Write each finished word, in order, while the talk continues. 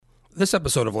This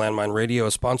episode of Landmine Radio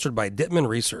is sponsored by Dittman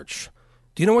Research.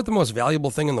 Do you know what the most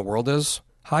valuable thing in the world is?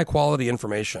 High-quality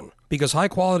information. Because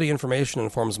high-quality information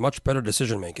informs much better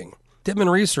decision-making.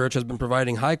 Dittman Research has been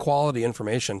providing high-quality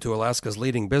information to Alaska's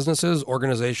leading businesses,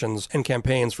 organizations, and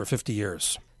campaigns for 50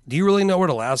 years. Do you really know what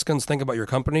Alaskans think about your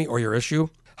company or your issue?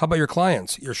 How about your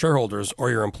clients, your shareholders, or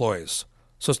your employees?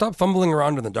 So stop fumbling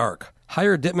around in the dark.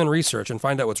 Hire Dittman Research and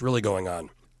find out what's really going on.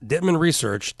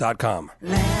 DittmanResearch.com.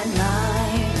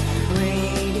 Landmine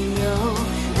Radio,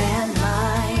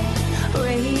 Landmine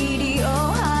Radio,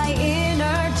 high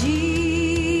energy,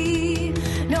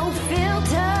 no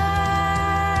filter.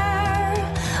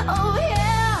 Oh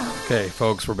yeah. Okay,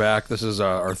 folks, we're back. This is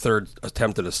our third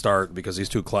attempt at a start because these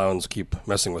two clowns keep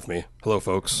messing with me. Hello,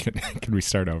 folks. Can we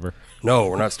start over? No,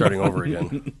 we're not starting over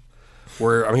again.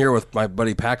 I'm here with my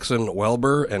buddy Paxton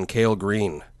Welber and Cale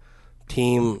Green.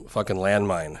 Team fucking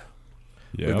Landmine.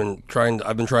 Yeah.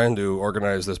 I've been trying to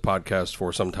organize this podcast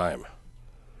for some time.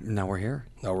 Now we're here.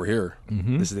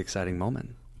 Mm-hmm. This is the exciting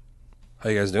moment. How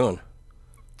you guys doing?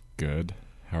 Good.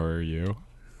 How are you?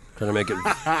 Trying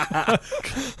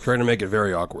to make it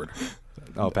very awkward.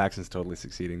 Oh, Paxton's totally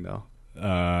succeeding, though.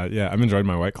 Yeah, I'm enjoying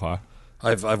my White Claw.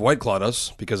 I've white clawed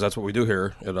us because that's what we do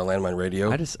here at Landmine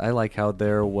Radio. I like how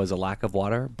there was a lack of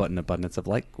water, but an abundance of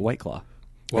White Claw.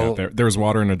 Well, Yeah, there was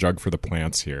water in a jug for the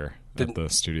plants here at the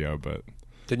studio, but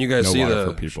didn't you guys no see water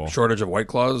for the people. shortage of White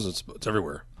Claws? It's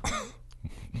everywhere.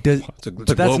 But a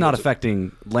that's global- not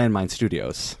affecting Landmine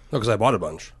Studios. No, because I bought a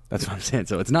bunch, That's what I'm saying.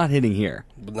 So it's not hitting here.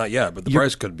 but not yet. But the You're-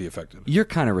 price could be affected. You're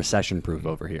kind of recession-proof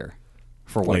over here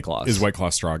for White Claws. is White Claw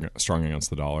strong against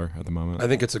the dollar at the moment? I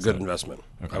think it's a good investment.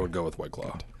 I would go with White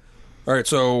Claw. All right,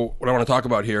 so what I want to talk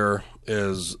about here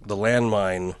is the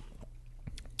landmine,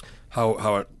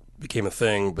 how it became a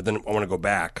thing, but then I want to go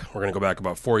back. We're going to go back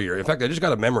about 4 years. In fact, I just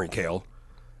got a memory, Cale.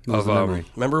 What was the memory?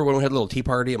 Remember when we had a little tea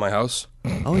party at my house?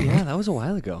 Oh, yeah, that was a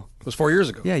while ago. It was 4 years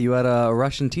ago. Yeah, you had a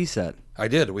Russian tea set, I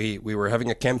did. We were having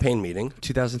a campaign meeting.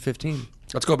 2015.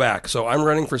 Let's go back. So I'm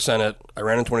running for Senate. I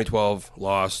ran in 2012,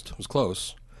 lost, was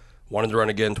close. Wanted to run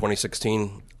again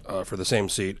 2016 for the same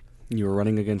seat. You were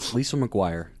running against Lisa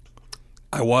McGuire.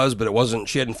 I was, but it wasn't.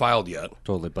 She hadn't filed yet.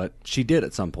 Totally, but she did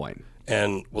at some point.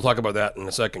 And we'll talk about that in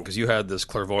a second because you had this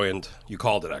clairvoyant, you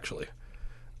called it actually.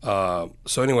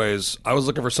 So anyways, I was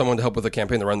looking for someone to help with the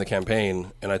campaign, to run the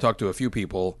campaign, and I talked to a few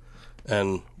people,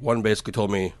 and one basically told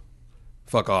me,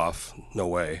 fuck off, no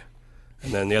way.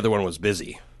 And then the other one was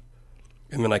busy.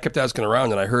 And then I kept asking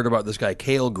around, and I heard about this guy,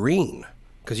 Cale Green,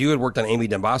 because you had worked on Amy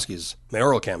Demboski's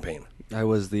mayoral campaign. I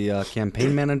was the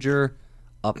campaign manager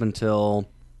up until,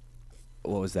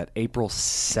 what was that, April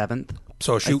 7th?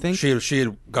 So I think? she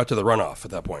had got to the runoff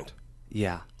at that point.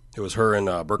 Yeah. It was her and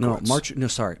Berkowitz.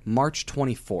 March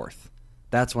 24th.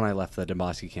 That's when I left the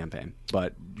Demboski campaign.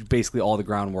 But basically all the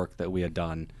groundwork that we had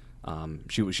done,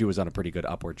 she was on a pretty good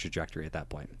upward trajectory at that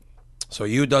point. So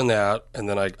you had done that, and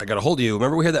then I got a hold of you.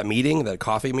 Remember we had that meeting, that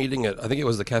coffee meeting at, I think it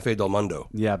was the Cafe Del Mundo.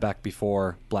 Yeah, back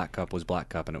before Black Cup was Black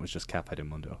Cup and it was just Cafe del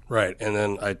Mundo. Right, and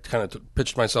then I kind of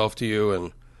pitched myself to you,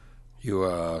 and you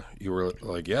were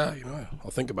like, yeah,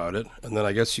 I'll think about it. And then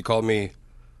I guess you called me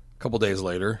a couple days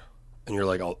later, and you're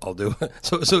like, I'll do it.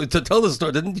 So to tell the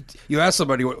story, didn't you ask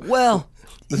somebody what? Well,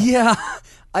 yeah,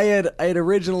 I had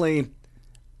originally,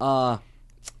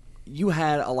 you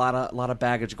had a lot of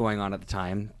baggage going on at the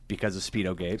time because of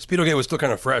Speedogate. Speedogate was still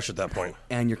kind of fresh at that point.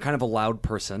 And you're kind of a loud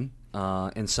person,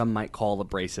 and some might call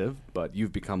abrasive, but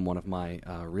you've become one of my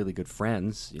really good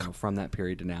friends, from that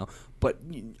period to now. But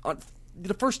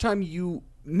the first time you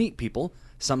meet people,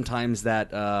 sometimes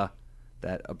that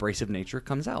abrasive nature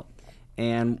comes out.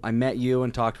 And I met you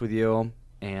and talked with you,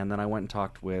 and then I went and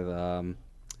talked with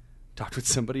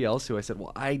somebody else who I said,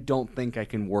 well, I don't think I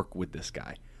can work with this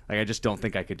guy. Like, I just don't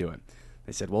think I could do it.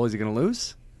 They said, well, is he going to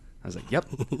lose? I was like, yep.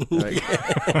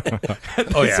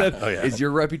 Oh, yeah. Said, Oh, yeah. Is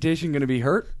your reputation going to be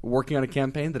hurt working on a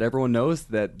campaign that everyone knows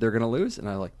that they're going to lose? And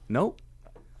I was like, no.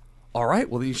 All right,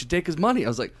 well, then you should take his money. I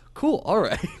was like, cool, all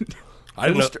right. I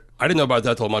didn't know about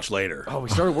that till much later. Oh, we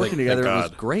started working together. Thank It was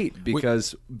God. great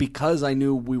because I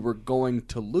knew we were going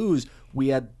to lose. We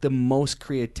had the most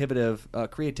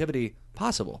creativity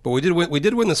possible. But we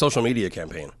did win the social media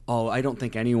campaign. Oh, I don't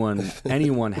think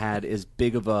anyone had as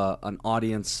big of an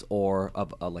audience or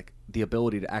of like the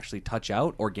ability to actually touch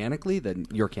out organically than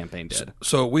your campaign did.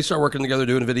 So we started working together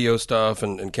doing video stuff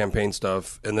and campaign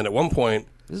stuff, and then at one point,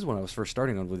 This is when I was first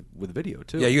starting on with video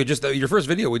too. yeah, you just your first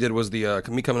video we did was the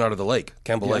me coming out of the lake,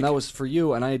 Campbell Yeah, Lake. and that was for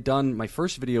you, and I had done my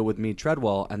first video with me,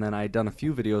 Treadwell, and then I had done a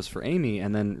few videos for Amy,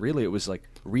 and then really it was like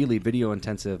really video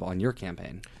intensive on your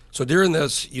campaign. So during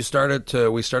this, we started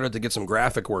to get some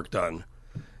graphic work done,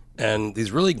 and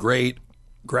these really great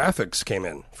graphics came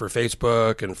in for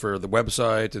Facebook and for the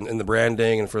website and the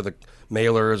branding and for the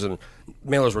mailers, and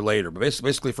mailers were later, but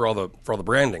basically for all the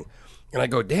branding. And I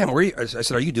go, damn, I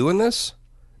said, are you doing this?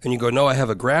 And you go, no, I have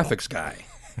a graphics guy.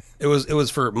 It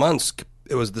was for months.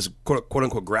 It was this quote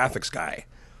unquote graphics guy.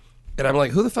 And I'm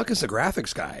like, who the fuck is the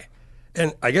graphics guy?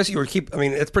 And I guess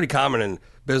it's pretty common in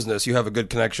business. You have a good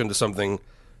connection to something.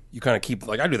 You kind of keep,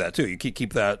 like I do that too. You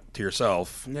keep that to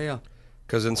yourself. Yeah.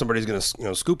 Because then somebody's going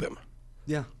to scoop him.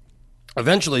 Yeah.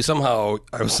 Eventually, somehow,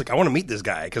 I was like, I want to meet this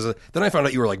guy. Because then I found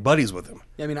out you were like buddies with him.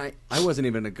 Yeah, I mean, I wasn't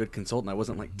even a good consultant. I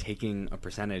wasn't like taking a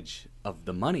percentage of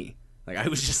the money. Like I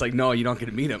was just like, no, you don't get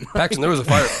to meet him. Paxton, there was a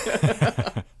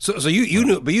fire. so you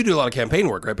knew, but you do a lot of campaign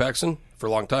work, right, Paxton, for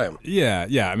a long time. Yeah.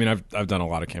 I mean, I've done a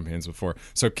lot of campaigns before.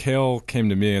 So Kale came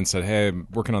to me and said, "Hey, I'm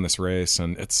working on this race,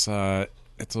 and it's a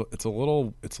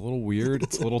little weird.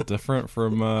 It's a little different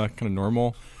from kind of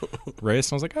normal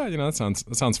race." And I was like, "Oh, that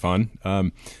sounds fun."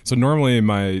 So normally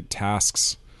my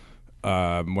tasks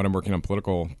when I'm working on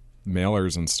political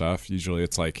mailers and stuff, usually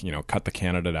it's like, cut the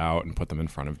candidate out and put them in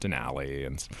front of Denali,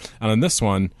 and on this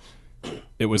one,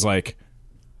 it was like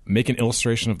make an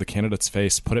illustration of the candidate's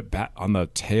face, put it back on the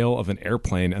tail of an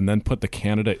airplane, and then put the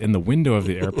candidate in the window of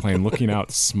the airplane looking out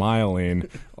smiling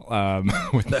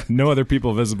with no other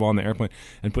people visible on the airplane,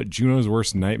 and put Juno's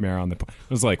worst nightmare on the it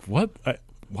was like, what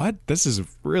this is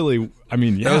really, I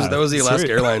mean, yeah, that was the Alaska sweet.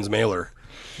 Airlines mailer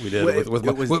we did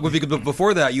because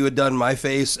before that you had done my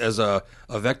face as a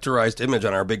vectorized image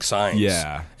on our big signs.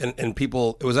 Yeah. And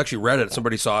people, it was actually Reddit,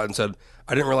 somebody saw it and said,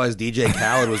 I didn't realize DJ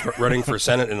Khaled was running for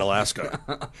Senate in Alaska.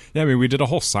 Yeah, I mean, we did a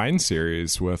whole sign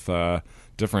series with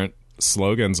different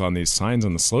slogans on these signs,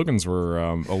 and the slogans were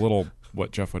a little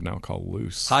what Jeff would now call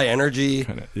loose. High energy.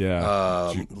 Kinda,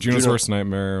 yeah. Juno's worst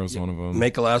nightmare was one of them.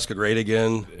 Make Alaska great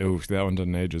again. Ooh, that one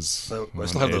didn't age I still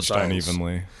have those signs.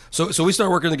 unevenly. So we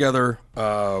started working together.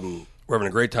 We're having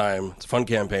a great time. It's a fun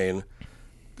campaign.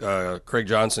 Craig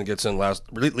Johnson gets in last.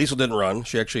 Lisa didn't run.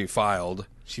 She actually filed.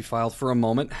 She filed for a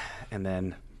moment and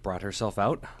then brought herself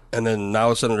out. And then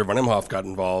now Senator Von Imhoff got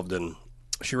involved, and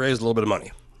she raised a little bit of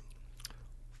money.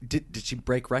 Did she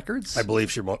break records? I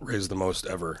believe she raised the most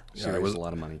ever. She raised a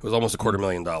lot of money. It was almost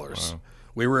 $250,000. Wow.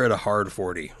 We were at a hard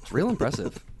 40. It's real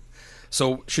impressive.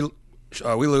 So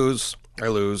we lose, I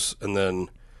lose, and then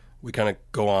we kind of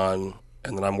go on,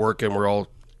 and then I'm working. We're all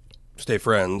stay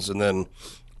friends, and then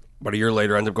about a year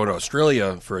later, I ended up going to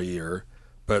Australia for a year.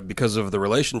 But because of the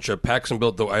relationship, Paxton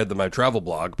built I had my travel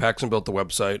blog. Paxton built the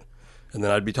website, and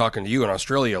then I'd be talking to you in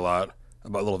Australia a lot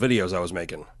about little videos I was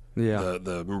making. Yeah.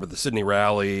 Remember the Sydney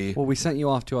rally? Well, we sent you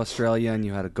off to Australia, and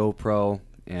you had a GoPro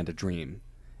and a Dream,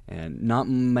 and not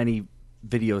many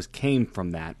videos came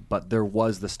from that, but there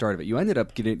was the start of it. You ended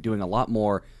up doing a lot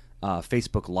more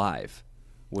Facebook Live,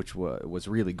 which was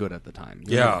really good at the time.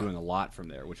 You ended up doing a lot from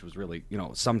there, which was really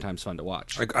sometimes fun to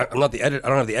watch. I'm not the edit. I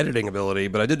don't have the editing ability,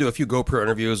 but I did do a few GoPro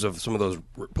interviews of some of those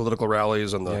political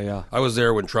rallies. And I was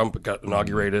there when Trump got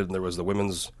inaugurated, and there was the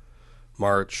Women's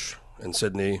March in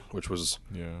Sydney, which was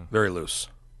very loose.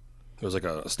 There was like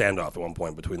a standoff at one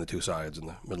point between the two sides in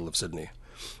the middle of Sydney.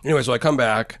 Anyway, so I come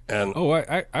back and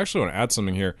I actually want to add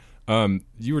something here.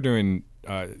 You were doing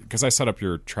because I set up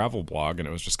your travel blog, and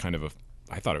it was just kind of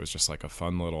I thought it was just like a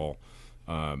fun little,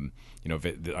 I'm going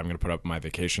to put up my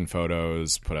vacation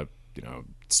photos, put up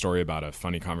story about a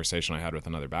funny conversation I had with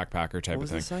another backpacker type what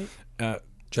of was thing. The site?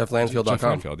 JeffLansfield.com.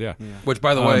 Jeff Lansfield, yeah. Which,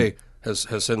 by the way, has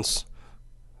since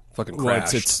fucking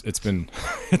crashed. It's been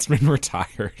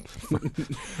retired.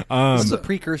 This is a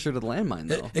precursor to the landmine,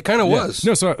 though. It kind of was.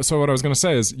 No, so what I was going to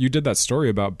say is you did that story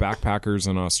about backpackers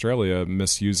in Australia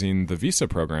misusing the visa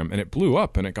program, and it blew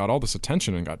up, and it got all this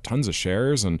attention and got tons of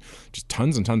shares and just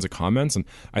tons and tons of comments. And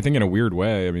I think in a weird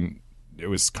way, I mean, it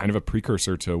was kind of a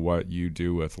precursor to what you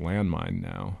do with Landmine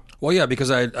now. Well, yeah, because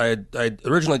I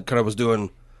originally kind of was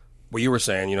doing what you were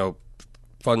saying,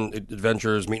 fun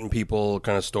adventures, meeting people,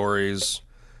 kind of stories.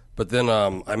 But then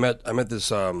I met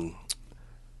this where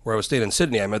I was staying in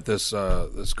Sydney. I met this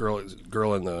girl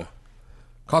in the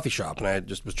coffee shop, and I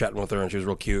just was chatting with her, and she was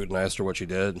real cute. And I asked her what she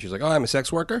did, and she's like, "Oh, I'm a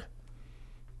sex worker."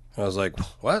 And I was like,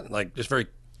 "What?" Like just very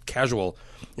casual.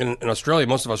 In Australia,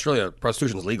 most of Australia,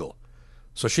 prostitution is legal.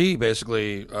 So she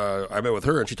basically, I met with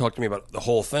her, and she talked to me about the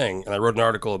whole thing, and I wrote an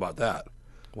article about that.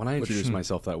 When I introduce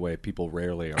myself that way, people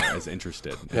rarely are as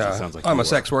interested. Yeah, it sounds like I'm a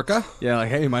sex worker. Yeah, like,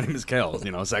 hey, my name is Kel,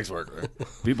 sex worker.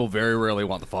 People very rarely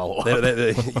want the follow-up.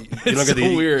 You don't get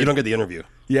weird. You don't get the interview.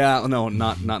 Yeah, no,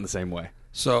 not in the same way.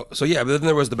 So yeah, but then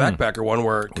there was the backpacker one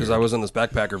where, because I was on this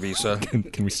backpacker visa.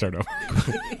 Can we start over?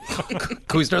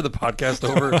 Can we start the podcast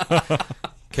over?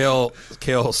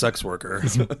 Kale, sex worker.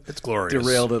 It's glorious.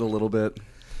 Derailed it a little bit.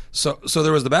 So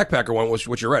there was the backpacker one,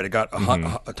 which you're right. It got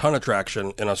a ton of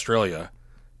traction in Australia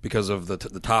because of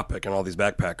the topic and all these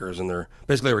backpackers, and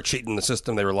they were cheating the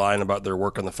system. They were lying about their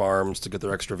work on the farms to get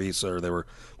their extra visa, or they were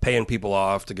paying people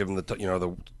off to give them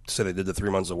say they did the 3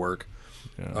 months of work.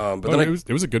 Yeah. But then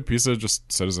it was a good piece of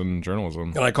just citizen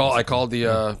journalism. And I called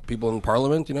the people in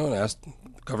Parliament, and asked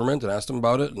government and asked them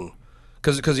about it, and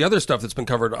because the other stuff that's been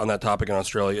covered on that topic in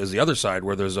Australia is the other side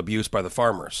where there's abuse by the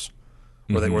farmers,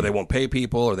 where they won't pay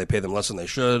people or they pay them less than they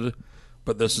should.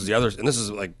 But this is the other, and this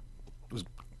is like was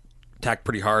attacked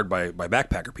pretty hard by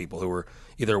backpacker people who were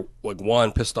either like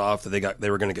one pissed off that they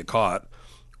were going to get caught,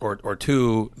 or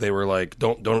two they were like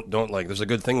don't like there's a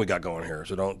good thing we got going here,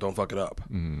 so don't fuck it up.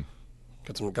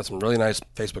 Got some really nice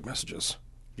Facebook messages.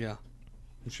 Yeah,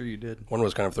 I'm sure you did. One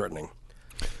was kind of threatening.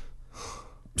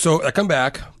 So I come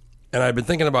back, and I've been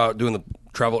thinking about doing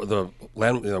the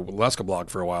Alaska blog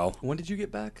for a while. When did you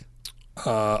get back?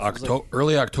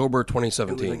 Early October It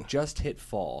 2017. was like just hit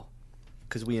fall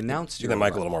because we announced Give your that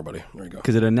mic a little more, buddy. There you go.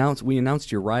 Because we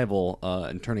announced your rival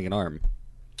and turning an arm.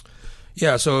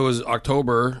 Yeah, so it was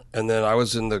October, and then I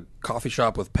was in the coffee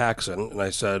shop with Paxson, and I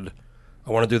said,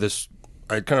 I want to do this.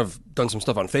 I'd kind of done some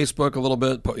stuff on Facebook a little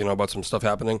bit, about some stuff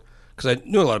happening, because I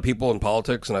knew a lot of people in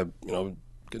politics, and I,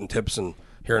 getting tips and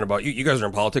hearing about you. You guys are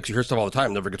in politics. You hear stuff all the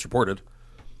time. Never gets reported.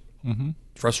 Mm-hmm.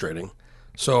 Frustrating.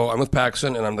 So I'm with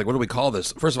Paxson, and I'm like, what do we call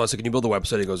this? First of all, I said, can you build a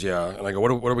website? He goes, yeah. And I go,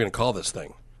 what are we going to call this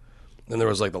thing? Then there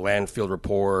was like the Landfield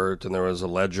Report, and there was a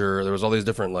Ledger. There was all these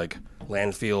different like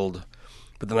Landfield.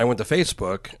 But then I went to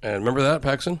Facebook, and remember that,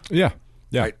 Paxson? Yeah.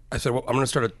 I said, well, I'm going to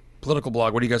start a political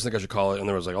blog. What do you guys think I should call it? And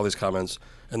there was like all these comments.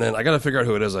 And then I got to figure out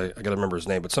who it is. I got to remember his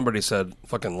name. But somebody said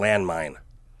fucking Landmine.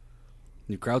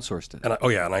 You crowdsourced it. And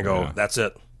I go, that's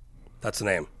it. That's the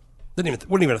name. Wouldn't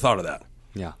even have thought of that.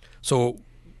 Yeah. So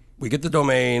we get the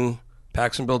domain.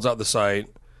 Paxson builds out the site.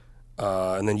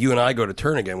 And then you and I go to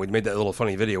Turn Again. We made that little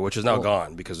funny video, which is now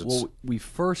gone because it's... Well, we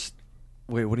first...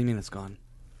 Wait, what do you mean it's gone?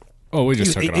 Oh, we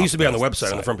just took it It used to be on the off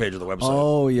website, on the front page of the website.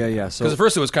 Oh, yeah. So Because at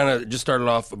first it was kind of just started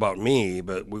off about me,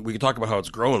 but we could talk about how it's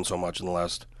grown so much in the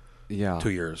last 2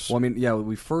 years. Well, I mean,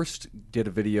 we first did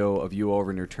a video of you over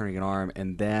and you're turning an arm,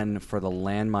 and then for the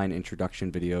landmine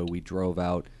introduction video, we drove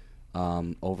out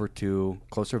closer to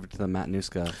the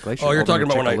Matanuska Glacier. Oh, you're over talking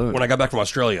near about Chicxulub. when I got back from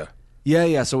Australia.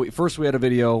 Yeah. So first we had a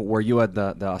video where you had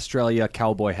the Australia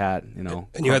cowboy hat, And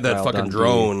you had that Crocodile fucking Dundee.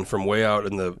 drone from way out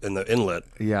in the inlet.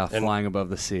 Yeah, And- flying above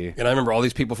the sea. And I remember all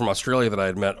these people from Australia that I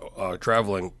had met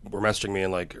traveling were messaging me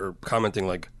and or commenting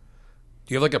like,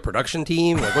 "Do you have like a production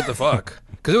team? Like what the fuck?"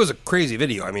 Because it was a crazy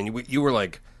video. I mean, you were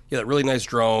like, "Yeah, that really nice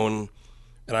drone,"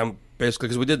 and I'm basically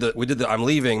because we did the I'm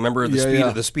leaving. Remember the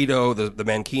the Speedo, the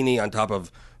Mankini on top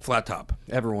of flat top.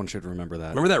 Everyone should remember that.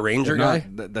 Remember that Ranger If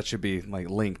not, guy? that should be like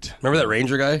linked. Remember that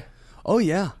Ranger guy? Oh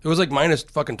yeah. It was like minus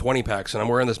fucking 20 packs, and I'm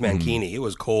wearing this Mankini. It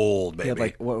was cold, baby. He had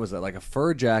like what was that? Like a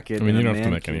fur jacket. I mean, and you a don't have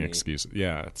to make any mankini. excuses.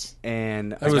 Yeah, it's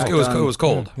And it was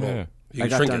cold. Yeah. You I could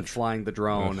got shrink done it. flying the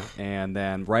drone, and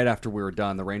then right after we were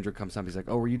done, the ranger comes up. He's like,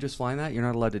 "Oh, were you just flying that? You're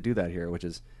not allowed to do that here," which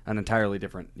is an entirely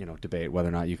different, debate whether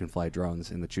or not you can fly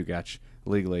drones in the Chugach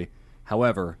legally.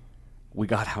 However, we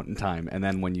got out in time, and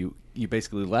then when you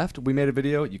basically left, we made a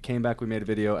video. You came back, we made a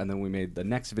video, and then we made the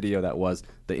next video that was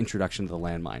the introduction to the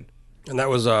landmine. And that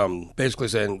was basically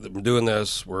saying that we're doing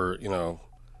this. We're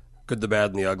good, the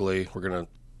bad, and the ugly. We're gonna.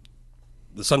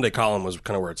 The Sunday column was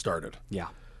kind of where it started, Yeah.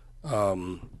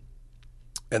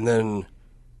 and then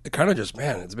it kind of just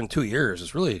it's been 2 years.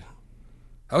 It's really.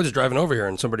 I was just driving over here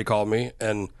and somebody called me,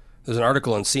 and there's an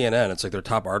article in CNN. It's like their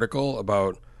top article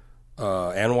about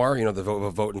Anwar. The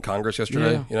vote in Congress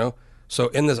yesterday. Yeah. So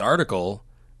in this article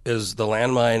is the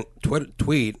landmine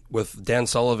tweet with Dan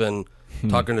Sullivan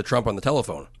talking to Trump on the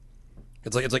telephone.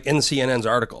 It's like in CNN's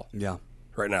article. Yeah.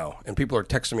 Right now, and people are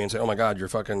texting me and saying, "Oh my God, your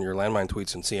landmine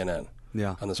tweets in CNN."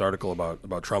 Yeah. On this article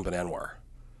about Trump and Anwar.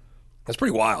 That's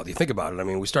pretty wild. You think about it. I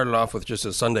mean, we started off with just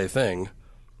a Sunday thing,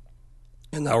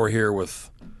 and now we're here with.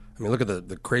 I mean, look at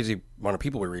the crazy amount of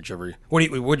people we reach every.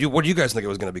 What do you guys think it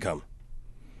was going to become?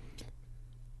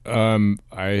 I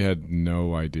had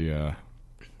no idea.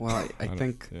 Well, I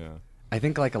think. Yeah. I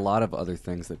think like a lot of other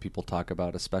things that people talk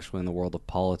about, especially in the world of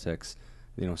politics,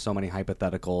 so many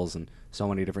hypotheticals and so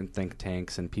many different think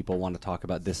tanks, and people want to talk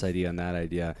about this idea and that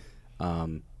idea.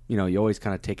 You always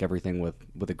kind of take everything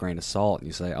with a grain of salt, and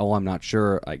you say, "Oh, I'm not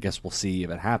sure. I guess we'll see if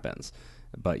it happens."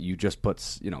 But you just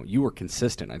you were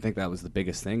consistent. I think that was the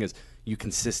biggest thing is you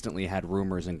consistently had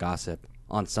rumors and gossip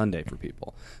on Sunday for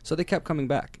people, so they kept coming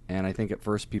back. And I think at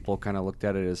first people kind of looked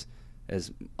at it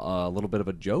as a little bit of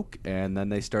a joke, and then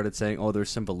they started saying, "Oh, there's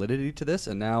some validity to this."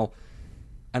 And now,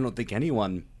 I don't think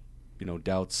anyone,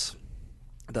 doubts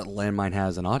that landmine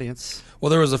has an audience. Well,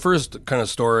 there was the first kind of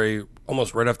story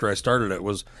almost right after I started. It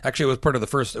was part of the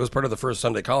first. It was part of the first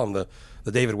Sunday column, the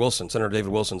David Wilson, Senator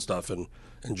David Wilson stuff in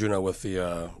Juneau with the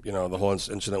the whole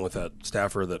incident with that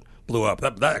staffer that blew up.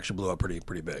 That actually blew up pretty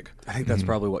big. I think that's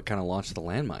probably what kind of launched the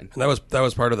landmine. And that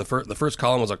was part of the first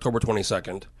column was October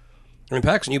 22nd. I mean,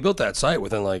 Paxton, you built that site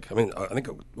within I think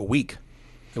a week.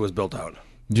 It was built out.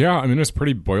 Yeah, I mean, it was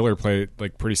pretty boilerplate,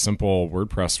 like pretty simple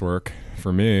WordPress work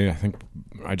for me. I think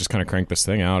I just kind of cranked this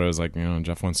thing out. It was like,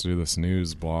 Jeff wants to do this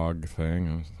news blog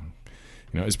thing.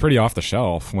 It's pretty off the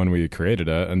shelf when we created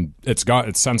it, and it's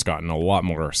since gotten a lot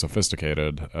more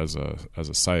sophisticated as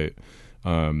a site.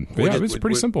 But it was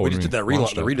pretty simple. We just did that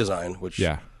the redesign, which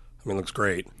looks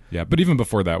great. Yeah, but even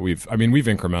before that, we've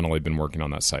incrementally been working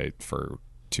on that site for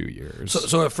 2 years.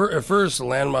 So at first,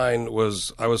 Landmine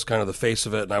I was kind of the face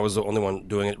of it, and I was the only one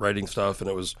doing it, writing stuff, and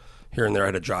it was here and there. I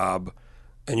had a job,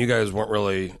 and you guys weren't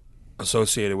really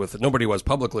associated with it. Nobody was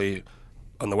publicly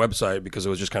on the website because it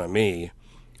was just kind of me.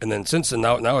 And then since then,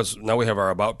 now we have our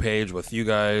about page with you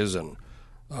guys and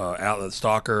Outlet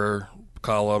Stalker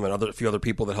column and a few other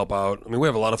people that help out. I mean, we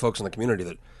have a lot of folks in the community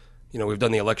that. We've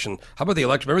done the election. How about the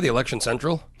election? Remember the Election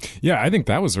Central? Yeah, I think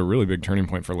that was a really big turning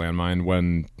point for Landmine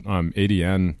when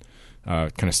ADN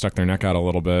kind of stuck their neck out a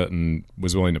little bit and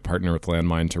was willing to partner with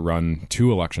Landmine to run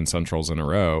 2 Election Centrals in a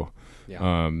row.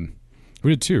 Yeah. We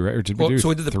did 2, right? Or did we do so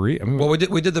we did 3?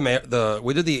 We did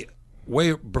the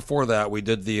way before that. We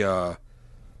did the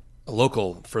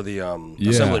local for the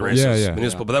assembly races,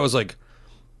 municipal. But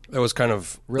that was kind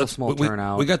of real small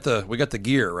turnout. We got the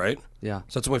gear, right? Yeah.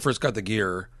 So that's when we first got the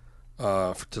gear.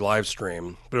 To live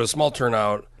stream, but it was a small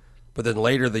turnout. But then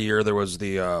later the year there was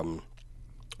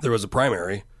a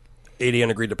primary. ADN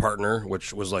agreed to partner,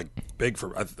 which was big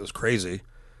it was crazy.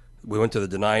 We went to the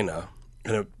Denina,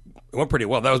 and it went pretty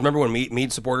well. That was remember when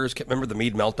Meade supporters remember the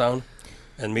Meade meltdown,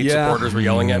 and Meade supporters were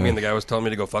yelling at me, and the guy was telling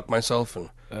me to go fuck myself, and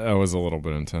that was a little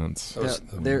bit intense.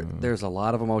 There's a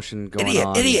lot of emotion going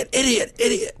on. Idiot.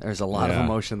 There's a lot of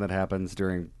emotion that happens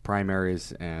during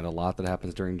primaries and a lot that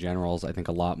happens during generals. I think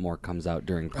a lot more comes out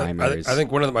during primaries. I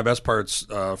think one of my best parts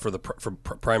for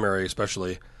primary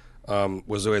especially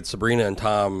was we had Sabrina and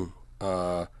Tom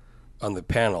on the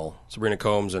panel. Sabrina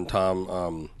Combs and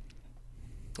Tom.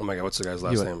 Oh my God, what's the guy's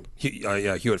last name?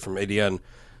 Hewitt from ADN.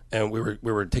 And we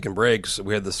were taking breaks.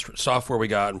 We had this software we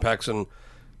got, and Paxton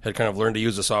had kind of learned to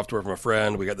use the software from a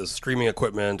friend. We got this streaming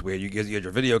equipment. You had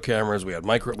your video cameras. We had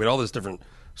we had all this different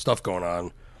stuff going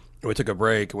on. And we took a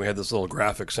break, and we had this little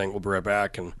graphic saying we'll be right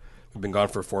back. And we've been gone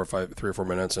for 3 or 4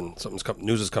 minutes, and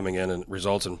news is coming in and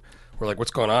results. And we're like,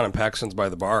 what's going on? And Paxton's by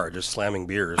the bar just slamming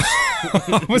beers.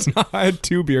 I had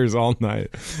 2 beers all night,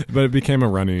 but it became a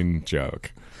running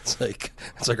joke. It's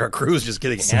like our crew's just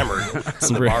getting hammered.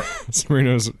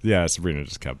 Sabrina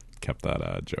just kept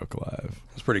that joke alive.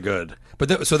 It was pretty good. But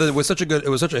it was such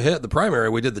a hit. The primary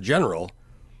we did the general,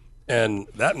 and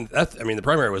that the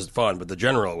primary was fun, but the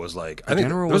general was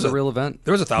general was a real event.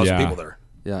 There was 1,000 people there.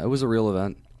 Yeah, it was a real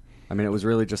event. I mean, it was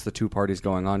really just the 2 parties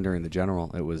going on during the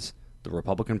general. It was the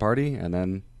Republican Party, and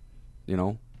then the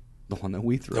one that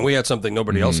we threw. And we had something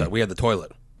nobody else had. We had the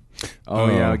toilet. Oh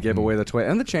yeah, give away the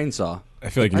toilet and the chainsaw. I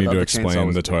feel like you need to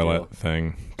explain the toilet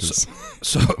thing, because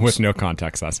with no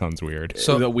context, that sounds weird.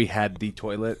 So that we had the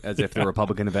toilet, as if the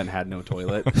Republican event had no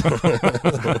toilet.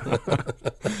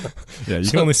 Yeah,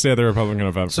 you can only stay at the Republican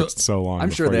event for so long.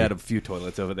 I'm sure they had a few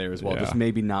toilets over there as well, just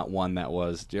maybe not one that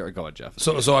was. Go ahead, Jeff.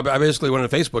 So I basically went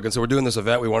to Facebook and said, we're doing this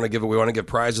event. We want to give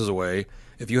prizes away.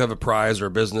 If you have a prize or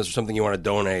a business or something you want to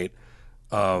donate,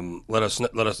 let us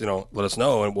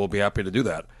know, and we'll be happy to do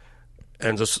that.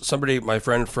 And just somebody, my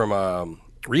friend from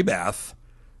Rebath,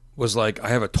 was like, "I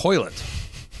have a toilet,"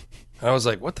 and I was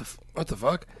like, "What the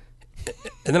fuck?"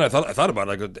 And then I thought about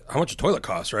it. I go, "How much a toilet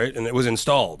costs?" Right? And it was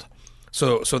installed.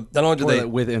 So not only did they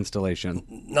with installation,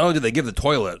 not only did they give the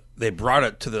toilet, they brought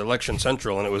it to the Election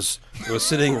Central, and it was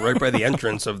sitting right by the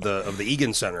entrance of the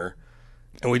Egan Center.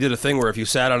 And we did a thing where if you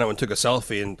sat on it and took a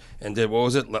selfie and did, what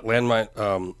was it,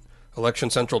 landmine. Election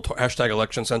Central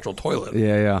 #Election Central toilet.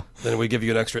 Yeah. Then we give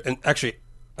you an extra. And actually,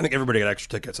 I think everybody got extra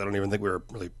tickets. I don't even think we were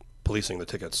really policing the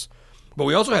tickets. But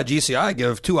we also had GCI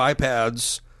give 2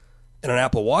 iPads and an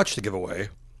Apple Watch to give away.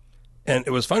 And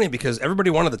it was funny because everybody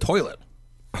wanted the toilet.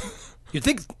 You'd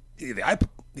think the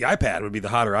iPad would be the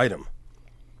hotter item.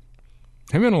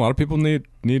 Hey man, a lot of people need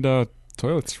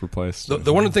toilets replaced.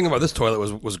 The one thing about this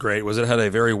toilet was great was it had a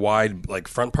very wide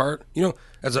front part.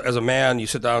 As a man, you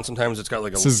sit down. Sometimes it's got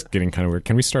This is getting kind of weird.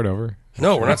 Can we start over?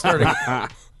 No, we're not starting.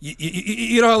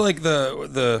 You know, how, like the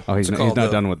Oh, what's he's it called?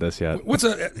 not done with this yet. What's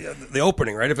the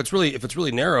opening, right? If it's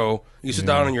really narrow, you sit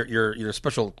down in your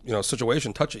special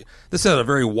situation, touch it. This had a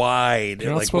very wide.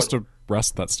 You're not supposed to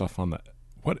rest that stuff on that.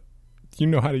 What? You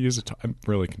know how to use it? I'm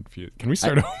really confused. Can we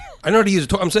start over? I know how to use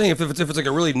it. I'm saying if it's like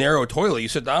a really narrow toilet, you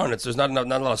sit down. There's not a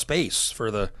lot of space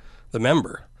for the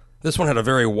member. This one had a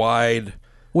very wide.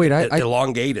 Wait, I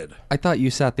elongated. I thought you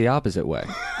sat the opposite way.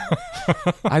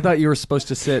 I thought you were supposed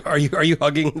to sit. Are you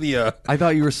hugging the? I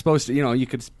thought you were supposed to. You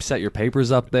could set your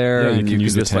papers up there, Yeah, you and can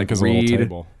use could the just tank like as a read. little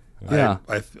table. Yeah.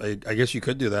 I guess you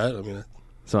could do that. I mean,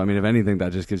 So I mean, if anything,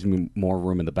 that just gives me more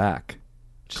room in the back.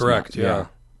 Just correct. not-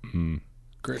 Yeah.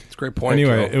 Great. It's a great point.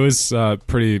 Anyway, Joe. it was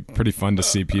pretty fun to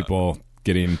see people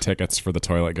getting tickets for the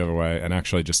toilet giveaway and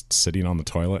actually just sitting on the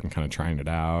toilet and kind of trying it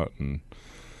out and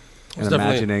And definitely-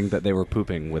 imagining that they were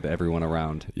pooping with everyone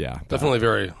around. yeah, Definitely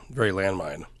very very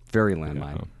landmine. Very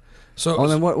landmine. So Oh,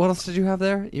 and then what else did you have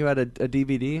there? You had a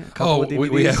DVD? A couple of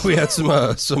DVDs? we had some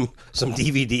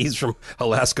DVDs from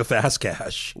Alaska Fast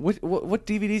Cash. What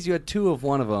DVDs? You had two of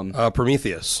one of them.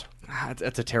 Prometheus.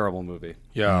 That's a terrible movie.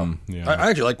 Yeah, yeah. I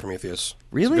actually like Prometheus.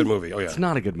 Really? It's a good movie. Oh yeah, It's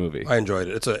not a good movie. I enjoyed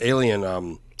it. It's an Alien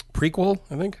prequel,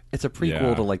 I think. It's a prequel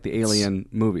Yeah. to like the Alien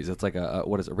movies. It's like a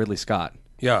what is it? Ridley Scott.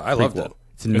 Yeah, I loved prequel. it.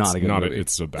 It's not a good movie.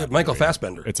 It's a bad Michael movie.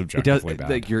 Fassbender. It's It does. objectively bad.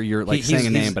 Like you're like He's- saying a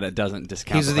he's- name, but it doesn't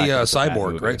discount. He's the the fact that it's a bad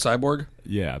cyborg, movie. right? Cyborg.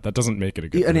 yeah, that doesn't make it a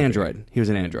good An movie. android. He was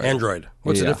an android. Android.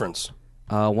 What's the Yeah. difference?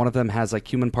 One of them has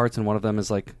like human parts, and one of them is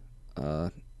like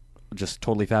just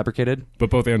totally fabricated. But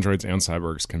both androids and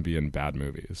cyborgs can be in bad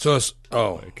movies. So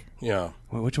yeah.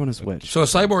 Which one is which? So a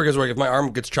cyborg is like if my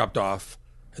arm gets chopped off,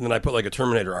 and then I put like a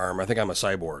Terminator arm, I think I'm a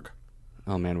cyborg.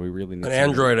 Oh man, we really need An somebody-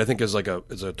 android, I think, is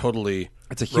a totally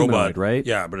It's a humanoid, robot, right?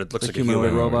 Yeah, but it looks A like a humanoid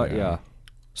human. robot. Yeah.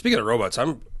 Speaking of robots,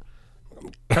 I'm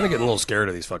kind of getting a little scared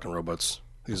of these fucking robots.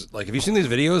 These have you seen these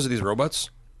videos of these robots?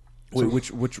 Wait,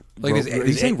 which Like are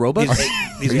you saying robots?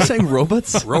 Are you saying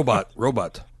robots? Robot,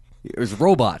 It was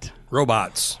robot.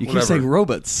 robots. You keep whatever. saying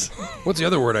robots. What's the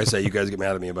other word I say? You guys get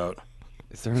mad at me about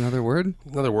Is there another word?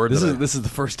 another word. This that is I- this is the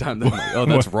first time that I'm like, oh,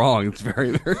 that's wrong. It's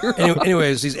very very wrong.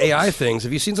 Anyways, these AI things.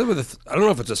 Have you seen some of the? I don't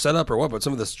know if it's a setup or what, but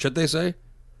some of the shit they say.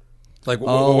 Like,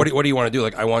 Oh. what do you want to do?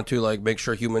 Like, I want to like make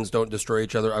sure humans don't destroy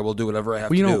each other. I will do whatever I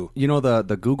have Well, to do. you know the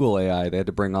Google AI they had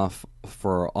to bring off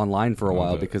for online for a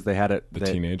while because they had it the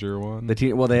teenager one.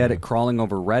 they had it crawling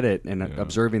over Reddit and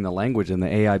observing the language, and the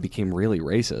AI became really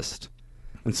racist,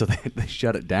 and so they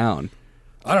shut it down.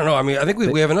 I don't know. I mean, I think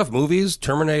we have enough movies,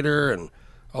 Terminator, and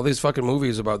all these fucking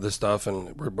movies about this stuff,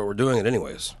 but we're doing it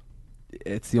anyways.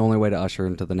 It's the only way to usher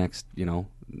into the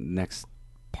next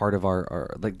part of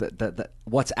our like the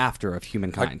what's after of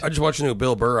humankind. I just watched a new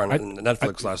Bill Burr on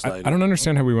Netflix last night. I don't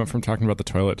understand how we went from talking about the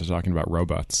toilet to talking about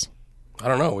robots. I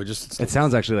don't know. We just It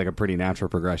sounds actually like a pretty natural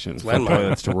progression from landmine.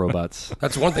 toilets to robots.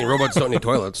 that's one thing. Robots don't need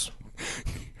toilets.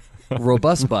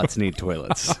 Robust butts need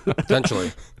toilets.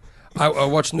 Potentially. I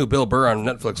watched a new Bill Burr on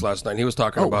Netflix last night. He was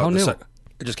talking Oh, about how the new?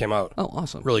 it just came out. Oh,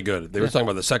 awesome. Really good. They were talking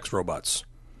about the sex robots.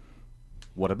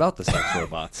 What about the sex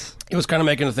robots? He was kind of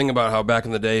making a thing about how back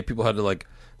in the day people had to like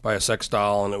buy a sex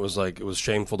doll, and it was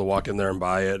shameful to walk in there and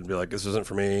buy it and be like, this isn't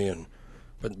for me. And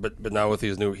but now with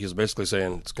these new, he's basically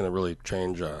saying it's going to really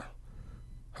change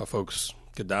how folks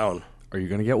get down. Are you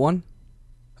going to get one?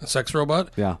 A sex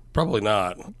robot? Yeah. Probably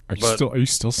not. Are you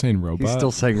still saying robot? He's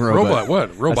still saying robot. Robot,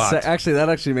 what? Robot. Actually, that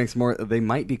actually makes more. They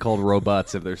might be called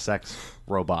robots if they're sex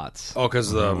robots. Oh,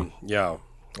 because yeah.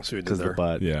 I see what you did Because the there.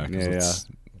 butt. Yeah, 'cause yeah. it's-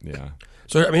 yeah.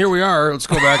 So I mean, here we are. Let's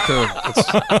go back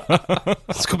to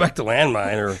let's go back to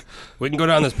landmine, or we can go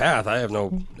down this path. I have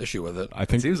no issue with it. I It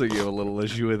think. seems like you have a little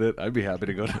issue with it. I'd be happy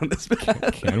to go down this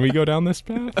path. Can we go down this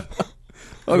path?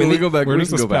 I mean, we go back. where We does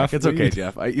can this go back. path It's okay, lead?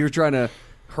 Jeff. You're trying to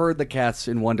herd the cats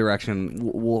in one direction.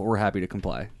 We're happy to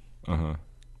comply.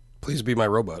 Please be my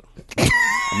robot,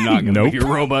 I'm not going to Nope. be your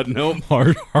robot. Nope.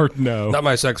 Hard no. not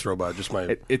my sex robot, just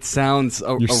my. It sounds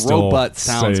a still robot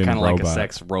sounds saying kind of like a robot.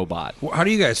 sex robot. How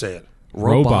do you guys say it?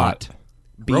 Robot.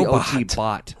 B-O-T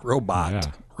bot. Robot.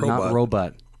 Yeah. Not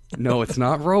robot. No, it's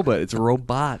not robot. It's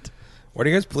robot. Why do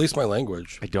you guys police my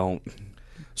language? I don't.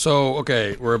 So,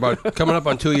 okay, we're about coming up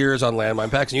on 2 years on landmine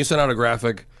packs, and you sent out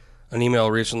an email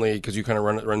recently because you kind of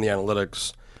run the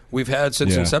analytics. We've had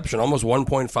since Yeah. inception almost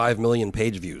 1.5 million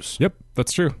page views. Yep,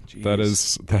 that's true. That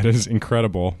is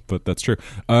incredible, but that's true.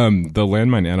 The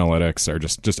landmine analytics are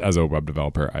just as a web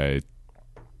developer, I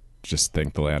just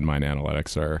think the landmine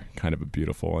analytics are kind of a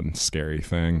beautiful and scary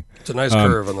thing. It's a nice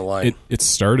curve on the line. It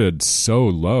started so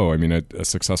low. I mean, a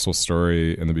successful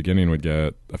story in the beginning would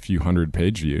get a few hundred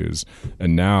page views,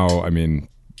 and now, I mean,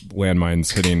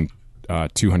 landmine's hitting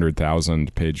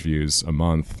 200,000 page views a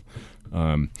month.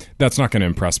 That's not going to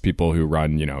impress people who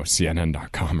run,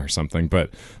 CNN.com or something.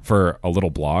 But for a little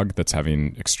blog that's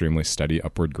having extremely steady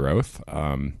upward growth,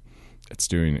 it's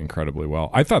doing incredibly well.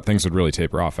 I thought things would really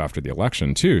taper off after the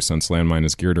election too, since Landmine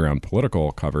is geared around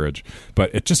political coverage,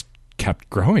 but it just kept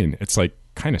growing. It's like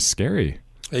kind of scary.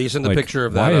 Yeah, you sent the picture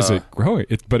of that. Why is it growing?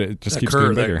 But it just keeps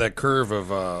getting bigger. That curve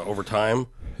of over time.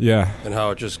 Yeah, and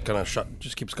how it just kind of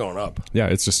just keeps going up. Yeah,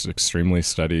 it's just extremely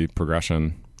steady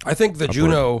progression. I think the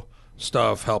Juneau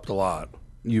stuff helped a lot.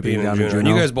 You being down in Juneau. Juneau? And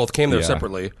you guys both came there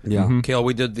separately. Yeah. Kale,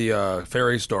 we did the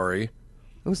ferry story.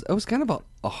 It was kind of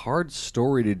a hard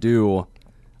story to do.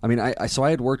 I mean, I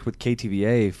had worked with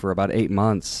KTVA for about 8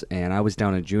 months, and I was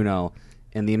down in Juneau,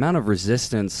 and the amount of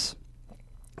resistance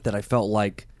that I felt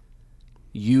like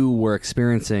you were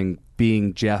experiencing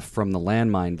being Jeff from the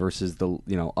Landmine versus the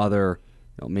other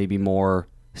maybe more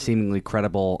seemingly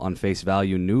credible on face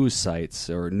value news sites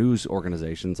or news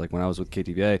organizations. Like when I was with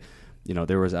KTVA,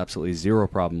 there was absolutely zero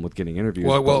problem with getting interviews.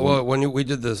 Well, when we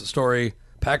did this story,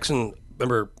 Paxson,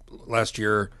 remember last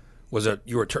year was that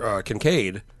you were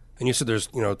Kincaid, and you said there's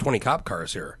 20 cop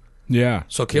cars here. Yeah.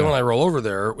 So Kale and I roll over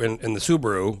there in the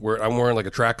Subaru, where I'm wearing like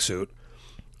a tracksuit,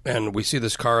 and we see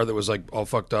this car that was like all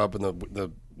fucked up, and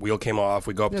the wheel came off.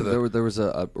 We go up to the... There was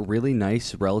a really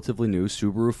nice, relatively new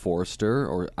Subaru Forester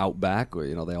or Outback.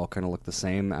 They all kind of look the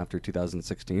same after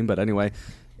 2016. But anyway,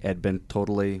 it had been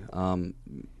totally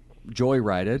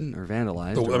joyrided or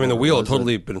vandalized. The wheel had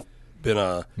totally been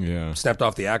snapped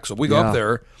off the axle. We go up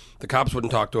there. The cops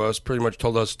wouldn't talk to us, pretty much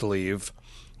told us to leave.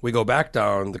 We go back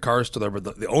down. The car's still there,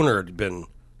 but the owner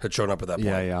had shown up at that point.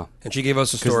 Yeah. And she gave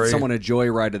us a story. Someone had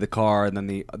joyrided the car, and then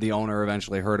the owner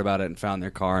eventually heard about it and found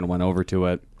their car and went over to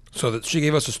it. So that she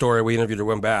gave us a story. We interviewed her,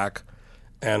 went back,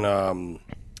 and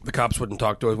the cops wouldn't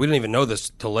talk to us. We didn't even know this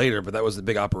till later, but that was the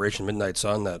big Operation Midnight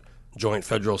Sun, that joint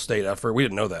federal state effort. We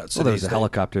didn't know that. Well, there was a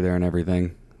helicopter there and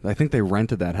everything. I think they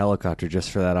rented that helicopter just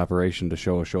for that operation to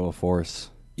show a show of force.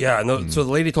 Yeah, and so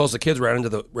the lady told us the kids ran into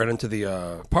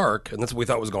the park, and that's what we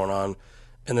thought was going on.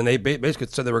 And then they basically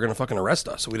said they were going to fucking arrest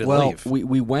us, so we didn't leave.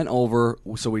 We went over,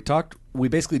 so we talked, we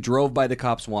basically drove by the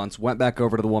cops once, went back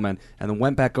over to the woman, and then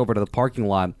went back over to the parking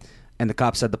lot, and the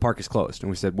cops said the park is closed. And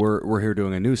we said, we're here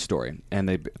doing a news story, and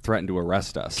they threatened to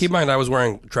arrest us. Keep in mind, I was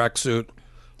wearing a tracksuit.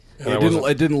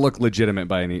 It didn't look legitimate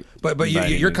by any But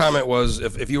your comment was,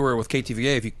 if you were with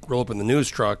KTVA, if you roll up in the news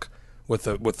truck with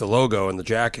the logo and the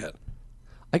jacket...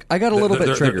 I got a little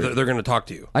bit triggered. They're going to talk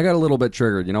to you. I got a little bit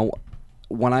triggered.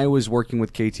 When I was working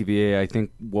with KTVA, I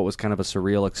think what was kind of a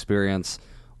surreal experience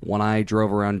when I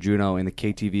drove around Juneau in the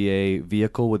KTVA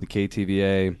vehicle with the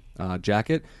KTVA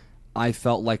jacket, I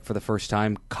felt like for the first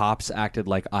time cops acted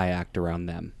like I act around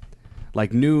them.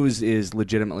 Like news is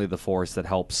legitimately the force that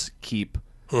helps keep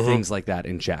things like that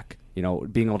in check.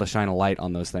 Being able to shine a light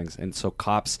on those things. And so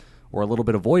cops were a little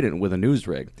bit avoidant with a news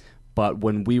rig. But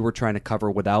when we were trying to cover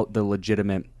without the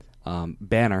legitimate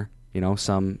banner,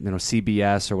 some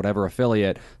CBS or whatever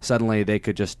affiliate, suddenly they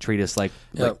could just treat us like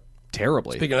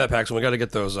terribly. Speaking of that, Paxton, we got to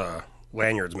get those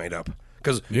lanyards made up,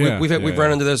 because we've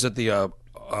run into this at the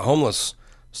homeless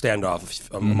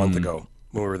standoff a month ago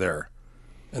when we were there,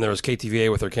 and there was KTVA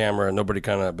with their camera, and nobody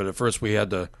but at first we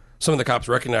had to. Some of the cops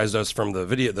recognized us from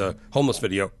the homeless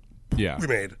video we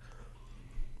made.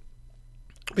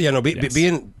 But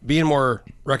being more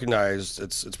recognized,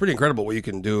 it's pretty incredible what you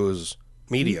can do as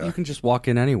media. You can just walk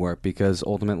in anywhere, because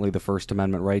ultimately the First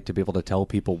Amendment right to be able to tell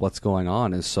people what's going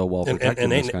on is so well protected in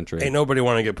this country. Ain't nobody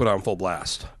want to get put on full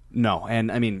blast. No, and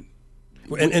I mean,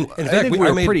 in fact, we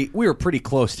were pretty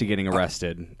close to getting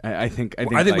arrested. I think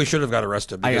we should have got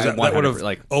arrested, because that would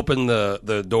have opened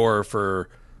the door for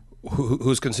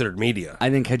who's considered media.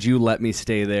 I think had you let me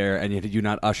stay there and had you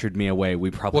not ushered me away, we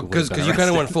probably would have been because you kind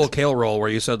of went full Kale roll, where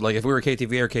you said, like, if we were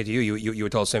KTV or KTU, you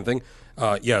would tell the same thing.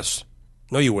 Yes.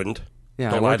 No, you wouldn't.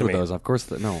 Yeah, Don't I lie worked to with me. those. Of course,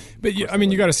 no. But you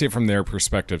got to see it from their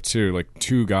perspective too. Like,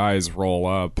 two guys roll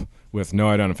up with no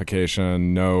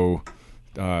identification, no,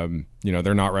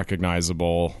 they're not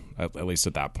recognizable. At least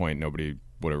at that point, nobody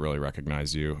would have really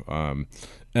recognized you.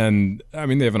 And I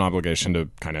mean, they have an obligation to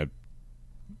kind of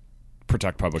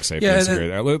protect public safety and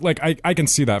security. Like, I can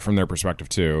see that from their perspective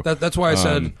too. That's why I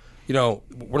said,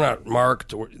 we're not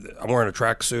marked. I'm wearing a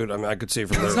tracksuit. I mean, I could see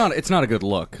from there. It's not a good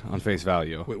look on face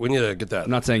value. We need to get that.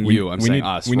 I'm not saying I'm saying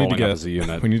us. We need to rolling up as a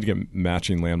unit. We need to get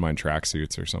matching landmine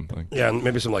tracksuits or something. Yeah, and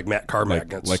maybe some car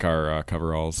magnets, like our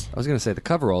coveralls. I was going to say the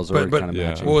coveralls are kind of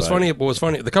matching. What was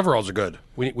funny. The coveralls are good.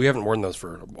 We haven't worn those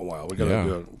for a while. We got to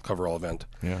do a coverall event.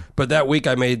 Yeah. But that week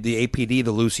I made the APD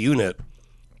the loose unit,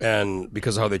 and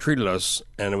because of how they treated us,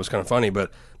 and it was kind of funny.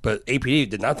 But APD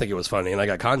did not think it was funny, and I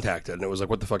got contacted, and it was like,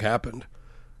 what the fuck happened?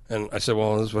 And I said,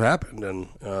 well, this is what happened. And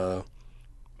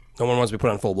No one wants to be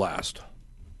put on full blast.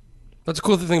 That's a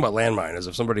cool thing about landmine is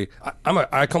if somebody,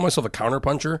 I call myself a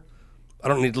counterpuncher. I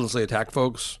don't needlessly attack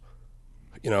folks,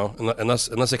 unless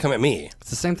they come at me. It's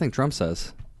the same thing Trump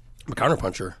says. I'm a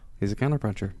counterpuncher. He's a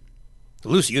counterpuncher. The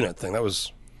loose unit thing, that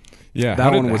was... Yeah,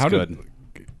 That one was good.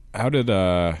 How did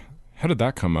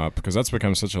that come up? Because that's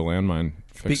become such a landmine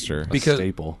fixture.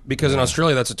 Staple. Because in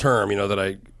Australia, that's a term,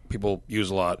 that people use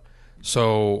a lot.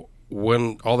 So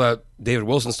when all that David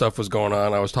Wilson stuff was going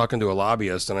on, I was talking to a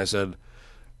lobbyist, and I said,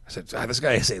 this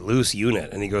guy is a loose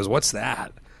unit. And he goes, what's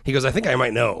that? He goes, I think I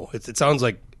might know. It sounds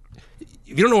like,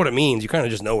 if you don't know what it means, you kind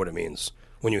of just know what it means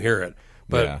when you hear it.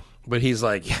 But he's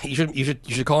like, yeah, you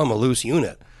should call him a loose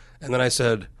unit. And then I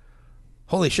said,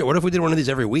 holy shit, what if we did one of these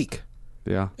every week?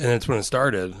 Yeah. And that's when it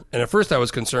started. And at first I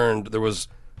was concerned there was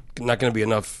not going to be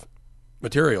enough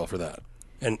material for that.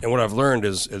 And what I've learned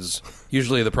is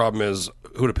usually the problem is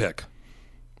who to pick.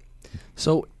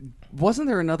 So, wasn't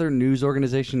there another news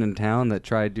organization in town that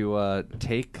tried to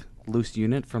take loose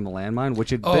unit from the landmine, which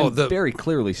had been very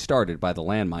clearly started by the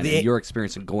landmine in your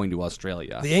experience in going to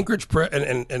Australia? The Anchorage Press,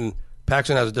 and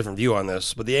Paxton has a different view on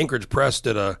this, but the Anchorage Press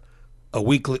did a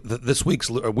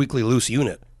weekly loose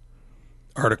unit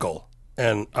article.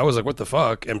 And I was like, what the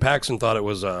fuck? And Paxton thought it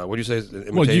was, what do you say,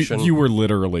 imitation? Well, you were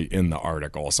literally in the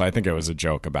article, so I think it was a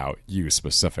joke about you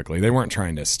specifically. They weren't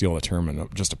trying to steal a term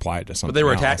and just apply it to something But they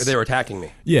were else. they were attacking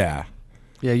me. Yeah.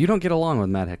 Yeah, you don't get along with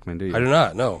Matt Hickman, do you? I do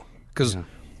not, no. Because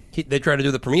they tried to do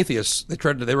the Prometheus,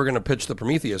 they were going to pitch the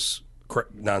Prometheus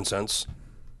nonsense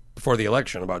before the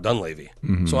election about Dunleavy.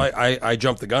 Mm-hmm. So I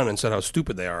jumped the gun and said how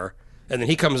stupid they are. And then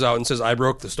he comes out and says, I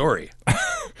broke the story.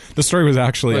 The story was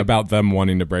actually about them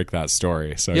wanting to break that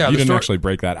story. So you didn't actually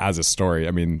break that as a story.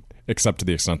 I mean, except to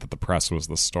the extent that the press was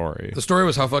the story. The story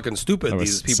was how fucking stupid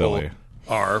these people silly.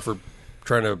 are for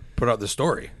trying to put out this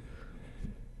story.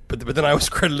 But then I was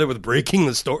credited with breaking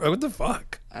the story. What the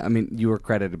fuck? I mean, you were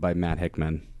credited by Matt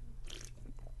Hickman.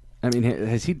 I mean,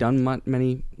 has he done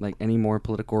any more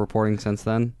political reporting since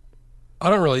then? I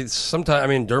don't really. Sometimes, I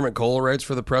mean, Dermot Cole writes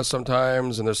for the press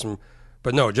sometimes, and there's some...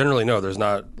 But no, generally no. There's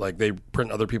not like they print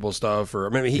other people's stuff, or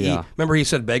maybe remember he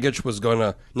said Begich was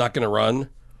not gonna run,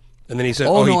 and then he said,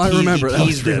 I remember. He That was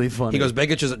teased really it. funny. He goes,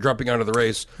 Begich isn't dropping out of the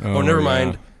race. Oh, never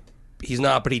mind, he's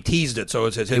not, but he teased it, so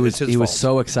it's his fault. He was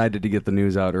so excited to get the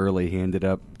news out early, he ended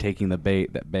up taking the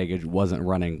bait that Begich wasn't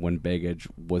running when Begich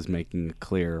was making a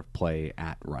clear play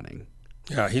at running.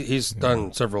 Yeah, he's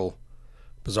done several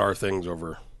bizarre things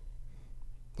over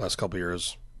the last couple of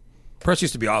years. Press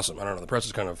used to be awesome. I don't know. The press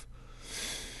is kind of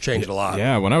changed a lot.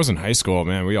 Yeah, when I was in high school,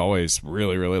 man, we always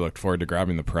really, really looked forward to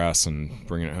grabbing the press and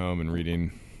bringing it home and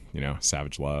reading,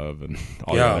 Savage Love and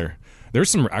all the other.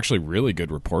 There's some actually really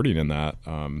good reporting in that,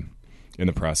 in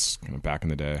the press kind of back in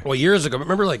the day. Well, years ago,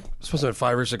 remember supposed to be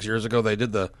 5 or 6 years ago, they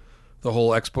did the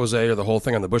whole expose or the whole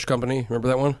thing on the Bush Company. Remember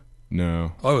that one?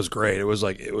 No. Oh, it was great. It was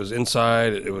it was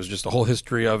inside. It was just the whole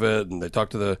history of it, and they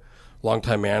talked to the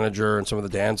longtime manager and some of the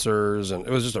dancers, and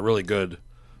it was just a really good.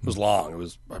 It was long. It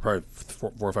was probably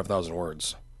 4,000 or 5,000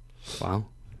 words. Wow.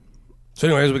 So,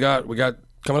 anyways, we got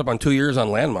coming up on 2 years on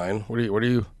Landmine. What are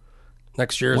you?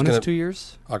 Next year is When going is 2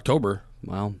 years? October.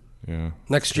 Wow. Yeah.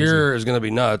 Next year is going to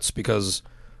be nuts because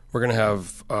we're going to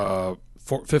have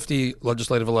 50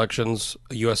 legislative elections,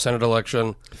 a U.S. Senate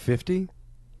election, 50?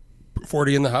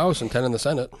 40 in the House and 10 in the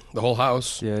Senate. The whole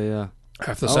House, Yeah.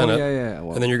 half the Senate, yeah.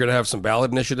 Well, and then you're going to have some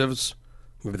ballot initiatives,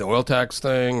 maybe the oil tax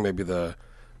thing, maybe the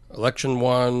election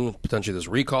one, potentially this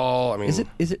recall. I mean,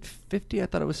 is it 50? I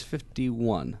thought it was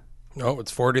 51. No,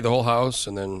 it's 40 the whole House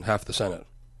and then half the Senate.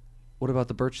 What about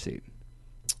the Birch seat?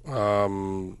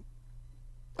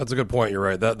 That's a good point. You're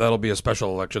right. That'll be a special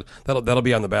election. That'll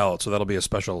be on the ballot, so that'll be a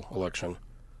special election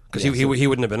because he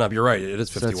wouldn't have been up. You're right. It is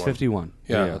 51. So that's 51.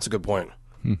 Yeah, that's a good point.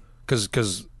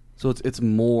 Because so it's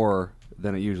more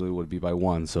than it usually would be by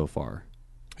one so far.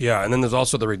 Yeah, and then there's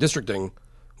also the redistricting,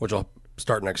 which will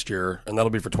start next year, and that'll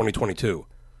be for 2022.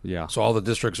 Yeah. So all the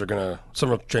districts are going to, some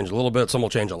will change a little bit, some will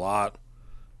change a lot.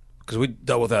 Because we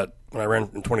dealt with that when I ran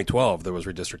in 2012, there was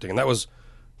redistricting. And that was,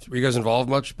 were you guys involved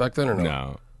much back then or no?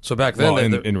 No. So back then. Well,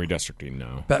 in redistricting,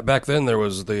 no. Back then there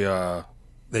was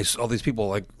all these people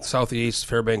like Southeast,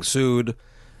 Fairbanks sued,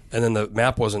 and then the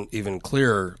map wasn't even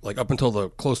clear. Like up until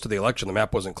close to the election, the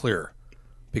map wasn't clear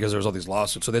because there was all these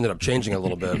lawsuits. So they ended up changing it a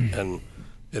little bit, and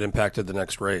it impacted the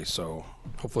next race. So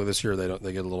hopefully this year they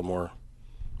get a little more.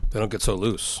 They don't get so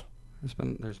loose.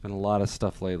 There's been a lot of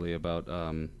stuff lately about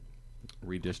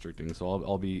redistricting, so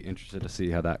I'll be interested to see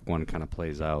how that one kind of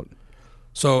plays out.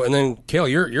 So and then Cale,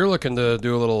 you're looking to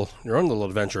do your own little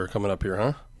adventure coming up here,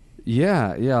 huh?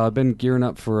 Yeah. I've been gearing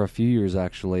up for a few years,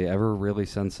 actually, really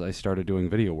since I started doing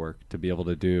video work to be able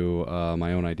to do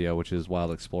my own idea, which is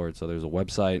Wild Explored. So there's a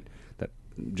website that,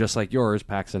 just like yours,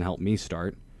 Paxton helped me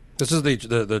start. This is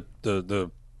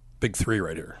the big three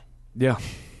right here. Yeah.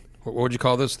 What would you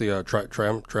call this? The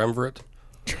triumvirate?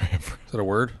 Is that a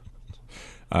word?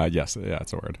 Yes, yeah,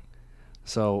 it's a word.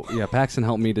 So, yeah, Paxton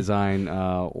helped me design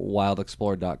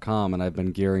wildexplored.com, and I've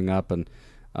been gearing up and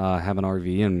have an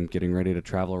RV and getting ready to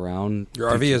travel around. Your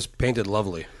RV is painted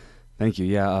lovely. Thank you.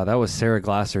 Yeah, that was Sarah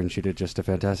Glasser, and she did just a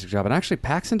fantastic job. And actually,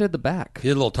 Paxton did the back. He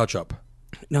did a little touch up.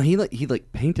 No, he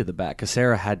painted the back because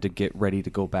Sarah had to get ready to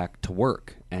go back to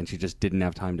work, and she just didn't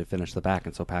have time to finish the back,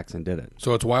 and so Paxton did it.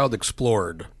 So it's Wild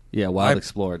Explored. Yeah, Wild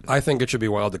Explored. I think it should be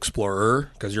Wild Explorer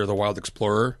because you're the Wild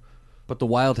Explorer. But the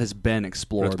wild has been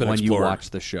explored when you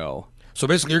watch the show. So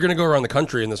basically, you're going to go around the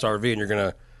country in this RV, and you're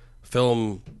going to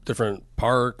film different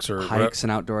parks or hikes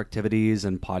and outdoor activities,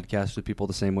 and podcast with people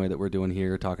the same way that we're doing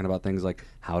here, talking about things like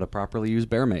how to properly use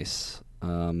bear mace.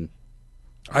 I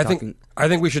think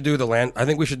we should do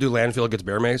landfill gets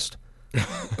bear maced,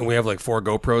 and we have like 4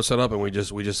 GoPros set up, and we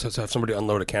just have somebody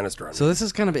unload a canister on it. So this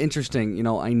is kind of interesting. You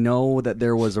know, I know that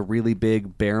there was a really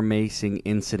big bear macing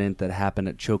incident that happened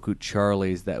at Chokut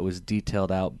Charlie's that was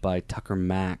detailed out by Tucker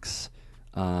Max,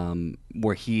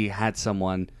 where he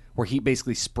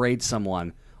basically sprayed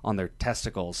someone on their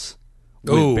testicles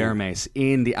with bear mace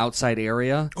in the outside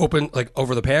area. Open, like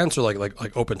over the pants, or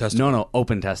like open testicles? No,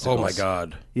 open testicles. Oh my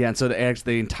God. Yeah, and so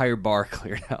the entire bar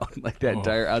cleared out, like that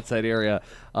entire outside area.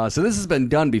 So this has been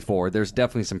done before. There's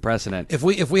definitely some precedent. If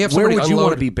we have where somebody would you unload,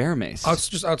 want to be bear maced?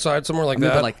 just outside somewhere like I mean,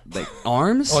 that. but like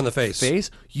arms? Oh, in the face.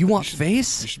 Face? You want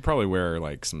face? You should probably wear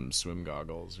like some swim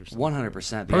goggles or something.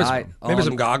 100%. Maybe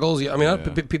some goggles. Yeah, I mean,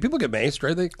 people get maced,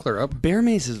 right? They clear up. Bear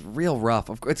mace is real rough.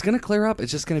 It's going to clear up.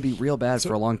 It's just going to be real bad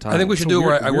for a long time. I think we should do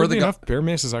where I wear the enough, bear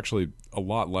mace is actually a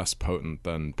lot less potent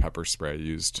than pepper spray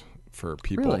used for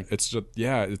people. Really? It's just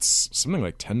it's something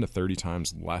like 10 to 30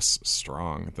 times less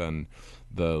strong than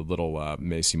the little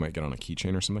mace you might get on a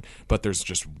keychain or something. But there's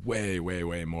just way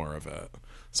more of it.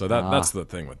 So that's the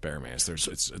thing with bear mace.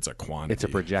 It's a quantity. It's a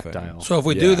projectile. So if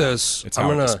we do this, it's how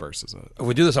it disperses it. If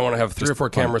we do this, I want to have 3 or 4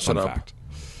 cameras set up, fact.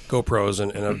 GoPros,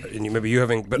 and maybe you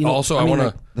having. But also, I want to.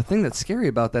 like, the thing that's scary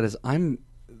about that is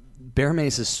bear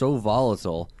mace is so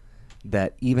volatile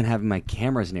that even having my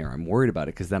cameras near, I'm worried about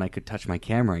it because then I could touch my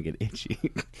camera and get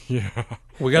itchy. Yeah,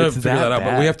 we got to figure that out.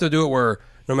 bad. But we have to do it where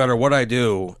no matter what I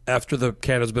do, after the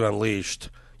cat has been unleashed,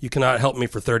 you cannot help me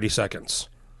for 30 seconds.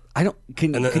 I don't.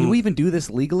 Can we even do this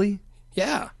legally?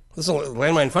 Yeah, this is a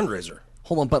landmine fundraiser.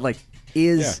 Hold on, but like,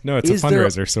 it's a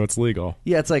fundraiser, so it's legal.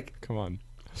 Yeah, it's like, come on.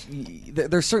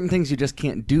 There's certain things you just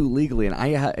can't do legally, and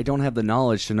I don't have the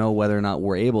knowledge to know whether or not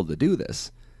we're able to do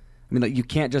this. I mean, like, you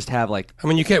can't just have like. I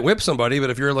mean, you can't whip somebody, but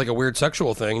if you're like a weird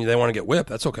sexual thing, they want to get whipped.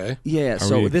 That's okay. Yeah.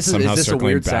 So is this a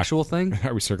weird sexual thing?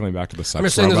 Are we circling back to the sex? I'm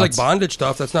just saying robots? there's like bondage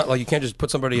stuff. That's not like you can't just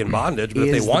put somebody in bondage, but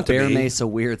if they want to bear be. mace a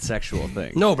weird sexual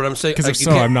thing? No, but I'm saying because like, if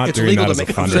so, I'm not it's doing legal that as to a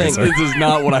make. I'm saying, fundraiser. This is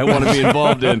not what I want to be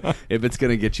involved in. If it's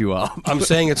going to get you off, I'm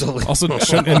saying it's illegal. Also,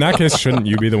 in that case, shouldn't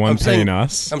you be the one paying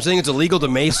us? I'm saying it's illegal to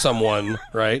mace someone,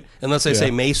 right? Unless they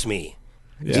say mace me.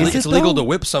 Yeah. It's illegal to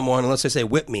whip someone unless they say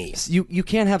whip me. you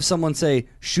can't have someone say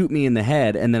shoot me in the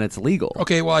head and then it's legal.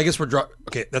 Okay, well I guess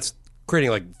okay, that's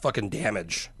creating like fucking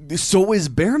damage. So is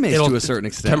bear mace to a certain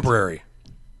extent. Temporary.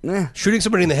 Eh. Shooting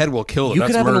somebody in the head will kill them. You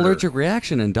That's could have murder. an allergic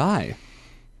reaction and die.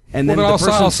 And then Well,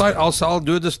 the I'll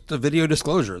do the video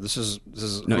disclosure. This is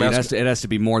no, it has to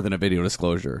be more than a video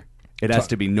disclosure. It has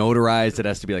to be notarized. It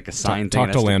has to be like a signed thing.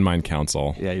 Talk to Landmine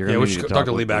Counsel. Yeah, you're Yeah, going we to should need to talk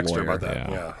to Lee with the Baxter lawyer. about that.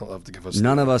 Yeah. Yeah, he'll have to give us.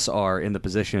 None of us are in the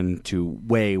position to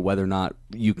weigh whether or not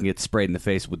you can get sprayed in the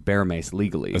face with bear mace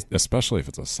legally. Especially if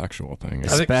it's a sexual thing. I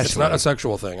think it's not a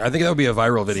sexual thing. I think that would be a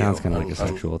viral video. Sounds kind of like a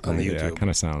sexual on the thing. YouTube. Yeah, it kind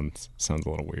of sounds a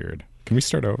little weird. Can we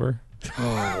start over? Oh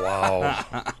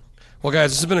wow. Well,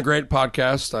 guys, this has been a great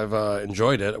podcast. I've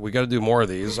enjoyed it. We got to do more of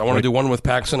these. I want to do one with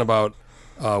Paxton about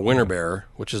Winter Bear,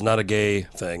 which is not a gay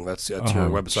thing. That's your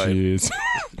website. Jeez.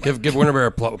 Give Winter Bear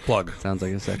a plug. Sounds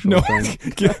like a sexual thing.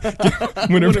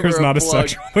 Winter Bear's not a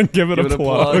sexual thing. Give it a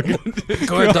plug.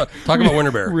 Go ahead, talk about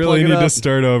Winter Bear. Really Plug it need to up.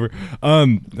 start over.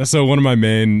 So one of my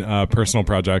main personal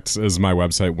projects is my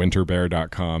website,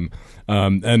 winterbear.com.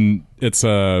 And it's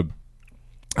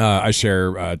I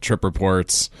share trip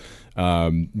reports,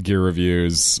 gear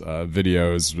reviews,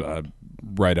 videos,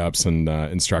 write-ups, and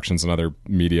instructions and other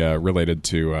media related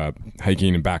to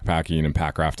hiking and backpacking and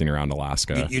pack rafting around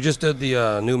Alaska. You just did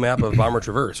the new map of Bomber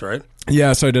Traverse, right?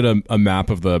 Yeah, so I did a map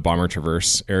of the Bomber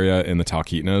Traverse area in the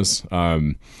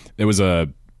Talkeetnas. It was a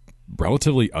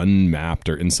relatively unmapped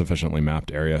or insufficiently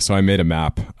mapped area, so I made a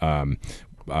map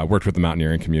worked with the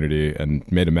mountaineering community and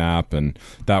made a map, and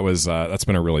that's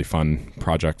been a really fun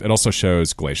project. It also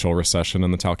shows glacial recession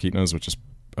in the Talkeetnas, which is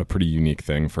a pretty unique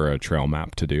thing for a trail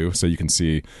map to do. So you can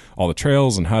see all the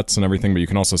trails and huts and everything, but you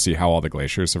can also see how all the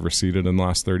glaciers have receded in the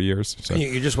last 30 years. So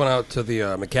You just went out to the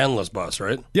McCandless bus,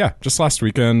 right? yeah, just last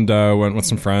weekend, went with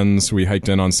some friends. We hiked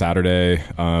in on Saturday.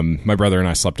 My brother and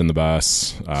I slept in the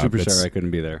bus. Super it's- sorry I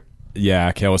couldn't be there.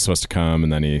 Yeah, Kale was supposed to come,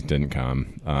 and then he didn't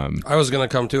come. I was going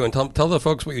to come too, and tell the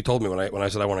folks what you told me when I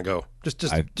said I want to go. Just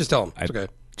tell them. It's okay.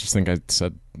 Just think I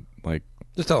said, like,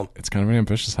 Just tell them. it's kind of an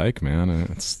ambitious hike, man.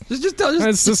 It's Just tell.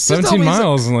 it's just tell 17 me he said-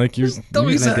 miles, and like tell me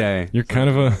he In a said. day. you're kind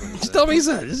of a. Just tell me he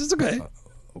said. It's okay.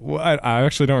 Well, I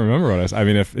actually don't remember what I said. I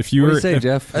mean, if you What do were you say, if,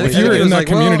 Jeff? I if think you were it in was that like,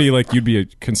 community, well- like you'd be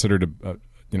considered A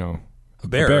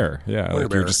bear. a bear. Yeah, Winter like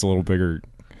bear. you're just a little bigger.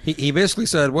 He basically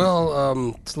said,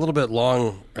 well, it's a little bit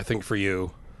long, I think, for you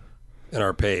in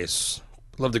our pace.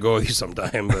 I'd love to go with you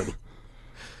sometime, but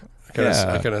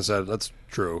I kind of said that's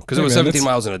true because it Hey, was man, 17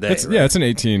 miles in a day. It's, right? Yeah, it's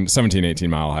an 17, 18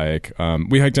 mile hike.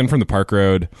 We hiked in from the park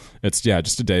road. It's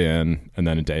just a day in and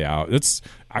then a day out. It's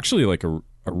actually like a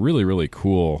really, really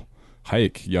cool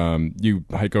hike. You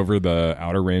hike over the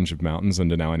outer range of mountains in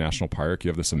Denali National Park. You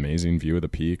have this amazing view of the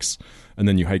peaks, and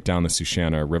then you hike down the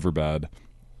Sushanna riverbed.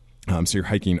 So you're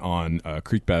hiking on a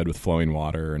creek bed with flowing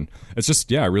water, and it's just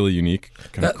a really unique,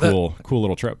 kind of cool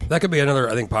little trip. That could be another,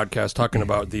 I think, podcast talking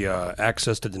about the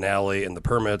access to Denali and the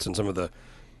permits and some of the.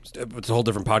 It's a whole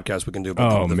different podcast we can do.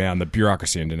 About Oh the, man, the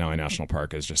bureaucracy in Denali National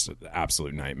Park is just an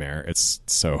absolute nightmare. It's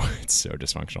so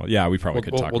dysfunctional. Yeah, we probably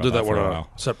could talk we'll about do that for one a on while.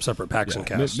 a separate packs and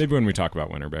cast. Maybe when we talk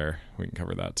about Winter Bear, we can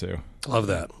cover that too. Love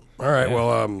that. All right. Yeah.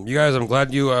 Well, you guys, I'm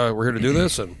glad you were here to do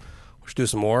this, and we should do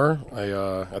some more.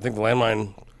 I think the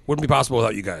landmine wouldn't be possible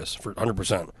without you guys, for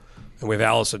 100%. And we have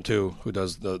Allison too, who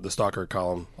does the Stalker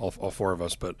column. All four of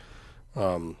us, but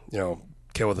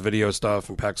Kale with the video stuff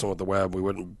and Paxton with the web, we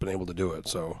wouldn't have been able to do it.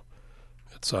 So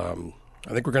it's I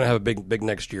think we're gonna have a big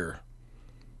next year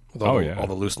with all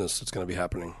the looseness that's gonna be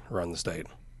happening around the state.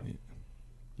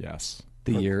 Yes.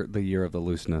 The year of the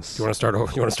looseness. You want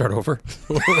to start over?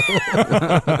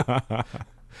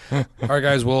 All right,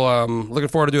 guys. Well, looking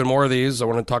forward to doing more of these. I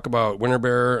want to talk about Winter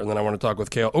Bear, and then I want to talk with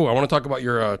Kale. Oh, I want to talk about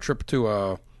your trip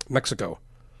to Mexico,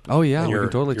 Oh yeah, And we your-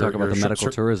 can totally your- talk about your the medical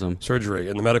tourism. surgery,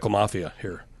 and the medical mafia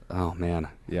here. Oh man,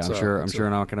 yeah, So, I'm sure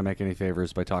I'm not going to make any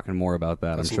favors by talking more about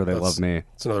that. I'm sure they That's- love me.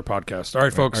 It's another podcast. All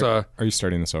right, folks. Are you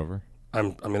starting this over?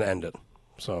 I'm going to end it.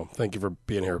 So thank you for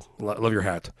being here. Love your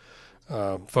hat.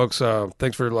 Folks,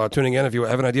 thanks for tuning in. If you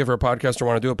have an idea for a podcast or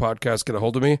want to do a podcast, get a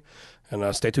hold of me,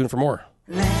 and stay tuned for more.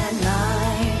 Landline